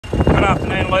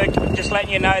afternoon, Luke. Just letting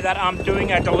you know that I'm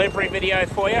doing a delivery video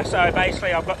for you. So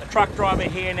basically I've got the truck driver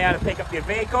here now to pick up your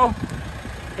vehicle.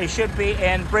 He should be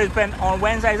in Brisbane on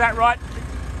Wednesday, is that right,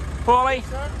 Paulie?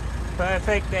 Sure.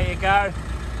 Perfect, there you go.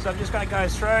 So I'm just going to go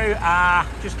through,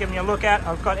 just giving you a look at.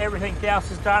 I've got everything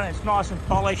else is done. It's nice and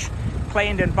polished,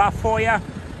 cleaned and buffed for you.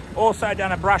 Also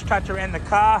done a brush touch around the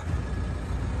car.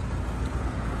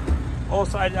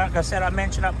 Also, like I said, I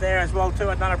mentioned up there as well too,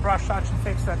 I've done a brush touch and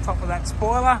fixed the top of that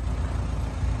spoiler.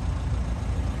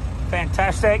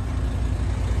 Fantastic.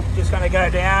 Just going to go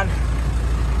down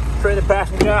through the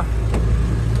passenger.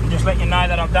 Just let you know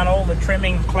that I've done all the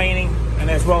trimming, cleaning,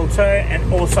 and as well too.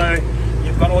 And also,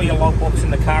 you've got all your logbooks in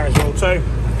the car as well too.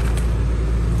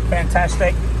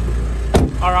 Fantastic.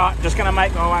 All right, just going to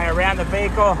make my way around the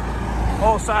vehicle.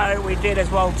 Also, we did as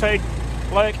well too.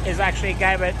 Luke is actually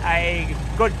gave it a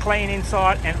good clean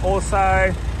inside and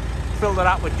also filled it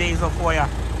up with diesel for you.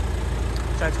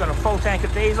 So it's got a full tank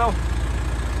of diesel.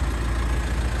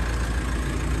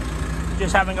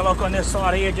 Just having a look on this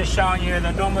side here, just showing you the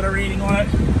odometer reading on it.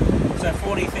 So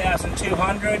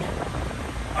 40,200.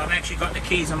 I've actually got the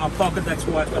keys in my pocket, that's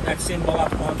why I've got that symbol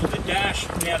up onto the dash.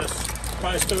 Now it's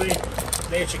close to it.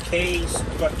 There's your keys.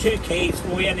 I've got 2 keys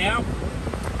for you now.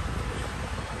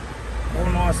 All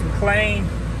nice and clean.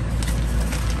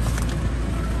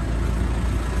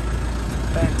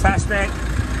 Fantastic.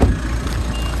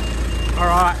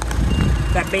 Alright,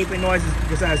 that beeping noise is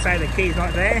because I say the key's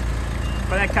not there.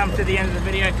 But that comes to the end of the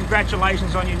video.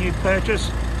 Congratulations on your new purchase.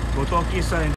 We'll talk to you soon.